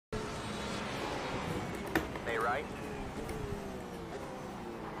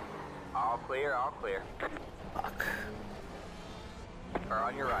All clear, all clear. Fuck. Or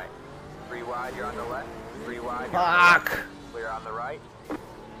on your right. 3 wide, you're on the left. 3 wide, you're Fuck. on the left. Clear on the right.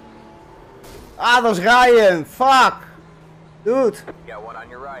 Ah, dat is Ryan. Fuck. Dude. Got one on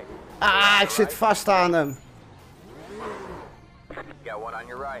your right. Ah, ik zit vast aan hem. Got one on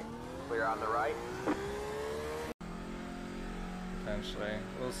your right. Clear on the right. Potentially.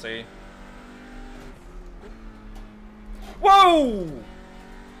 We'll see. Whoa!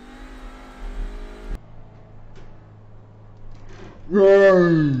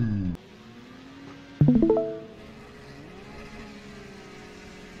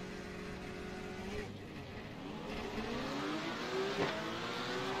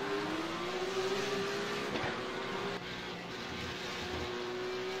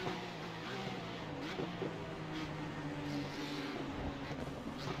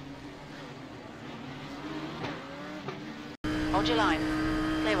 Hold your line.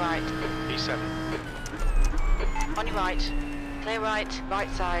 Clear right. E7. On your right. Clear right.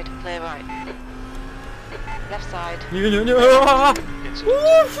 Right side. Clear right. Left side. It's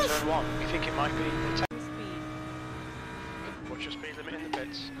turn 1. You think it might be a 10? What's your speed limit in the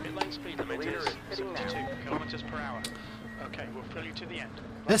pits? Pit lane speed limit is 72 kilometers per hour. Okay, we'll pull you to the end.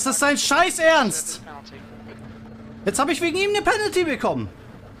 Ist das sein Scheiß Ernst? Jetzt habe ich wegen ihm eine Penalty bekommen.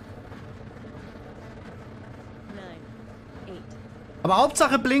 Aber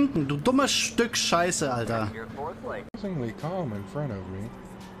Hauptsache blinken, du dummes Stück Scheiße, Alter. Surprisingly calm in front of me.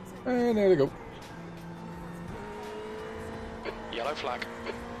 And there they go. Yellow flag.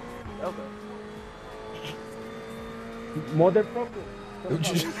 Okay. Motherfucker.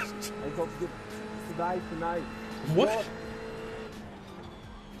 I got to die tonight. What?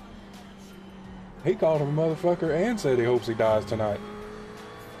 He called him a motherfucker and said he hopes he dies tonight.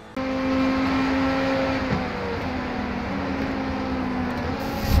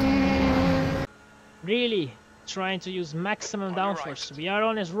 Really trying to use maximum downforce. We are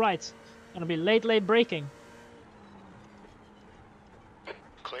on his right. Gonna be late braking.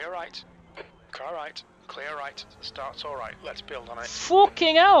 Clear right. Car right. Clear right. The start's alright. Let's build on it.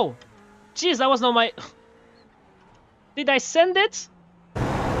 Fucking hell! Jeez, that was not my... Did I send it?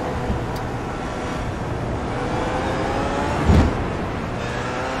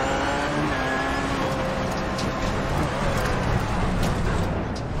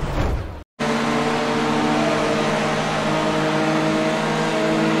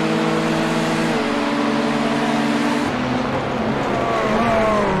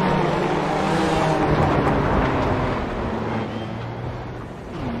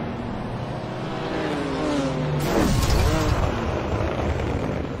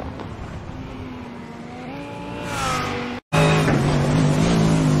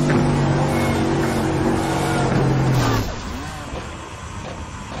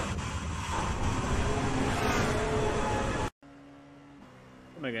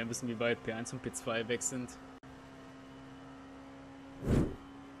 Ich würde gerne wissen, wie weit P1 und P2 weg sind.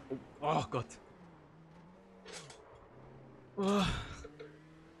 Oh Gott. Oh.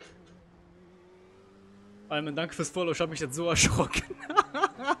 Alman, danke fürs Follow, ich hab mich jetzt so erschrocken.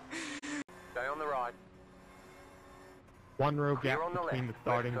 Stay on the right. One row gap between the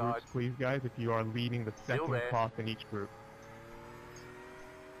starting groups, please, guys, if you are leading the second class in each group.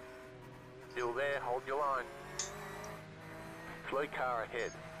 Still there, hold your line. Slow car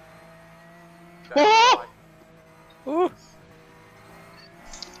ahead. Oh! Oh!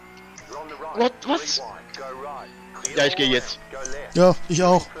 Was? Ja, ich gehe jetzt. Ja, ich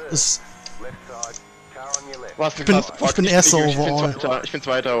auch. Es Was? ich bin erster overall. Ich bin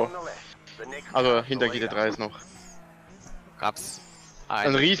zweiter. Also hinter GT3 ist noch. Gab's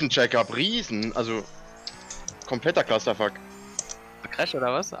ein Riesen-Check-up, riesen, also kompletter Clusterfuck. Crash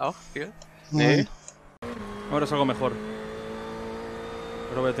oder was? Auch viel? Nee. Ahora salgo mejor.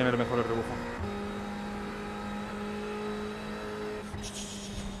 Pero voy a tener mejor el rebufo.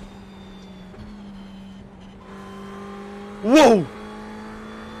 Wow!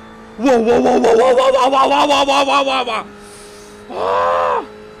 Wow, wow, wow, wow, wow, wow, wow, wow, wow, wow, wow, wow, wow. Ah!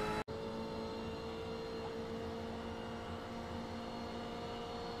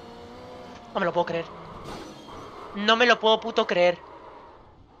 No me lo puedo creer. No me lo puedo puto creer.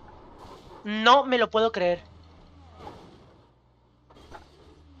 No me lo puedo creer.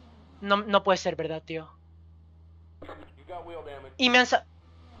 No puede ser verdad, tío. Y me han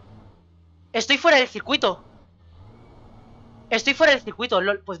Estoy fuera del circuito. Estoy fuera del circuito,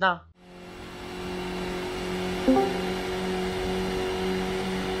 lol. Pues nada.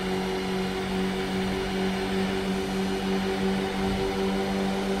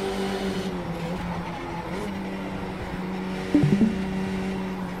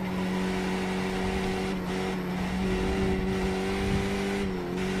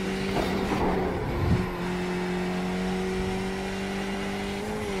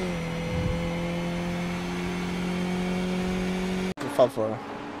 favor.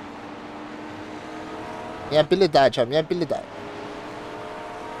 Minha habilidade, a minha habilidade.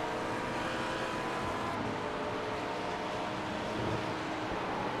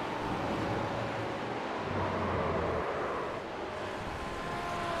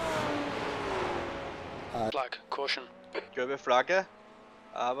 Flag, caution. Gelbe Flagge,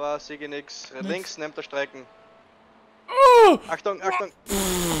 aber sehe nix. Links nimmt der Strecken. Achtung, Achtung!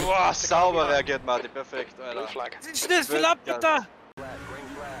 Boah, sauber reagiert, Marty, perfekt, Alter. Schnell, fill ab, bitte!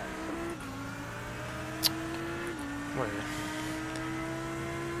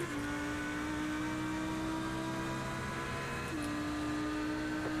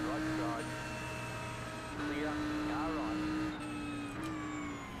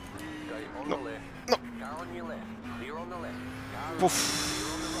 Puff.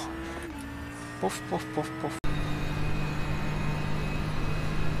 Puff, puff, puff, puff.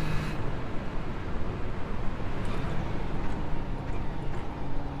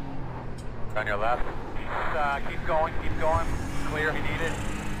 On your left. Keep going, keep going. Clear if you need it.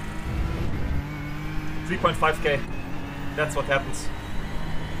 3.5k. That's what happens.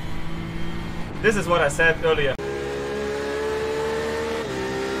 This is what I said earlier.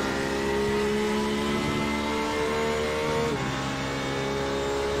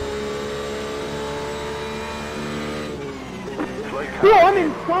 Bro, I'm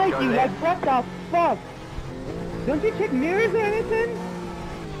inside you, like what the fuck? Don't you check mirrors or anything?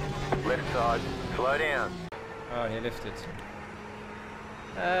 Left side. Slow down. Oh, he lifted.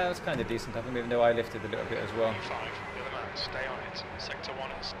 It was kind of decent of him, even though I lifted a little bit as well. 5, the other man, stay on it. Sector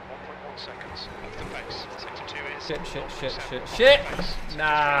 1 is 1.1 seconds of the pace. Sector 2 is... Shit!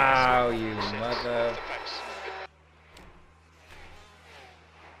 No, you mother...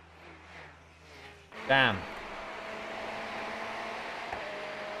 Damn.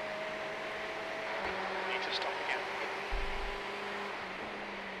 Need to stop again.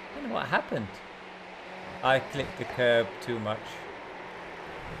 I don't know what happened. I clicked the curb too much.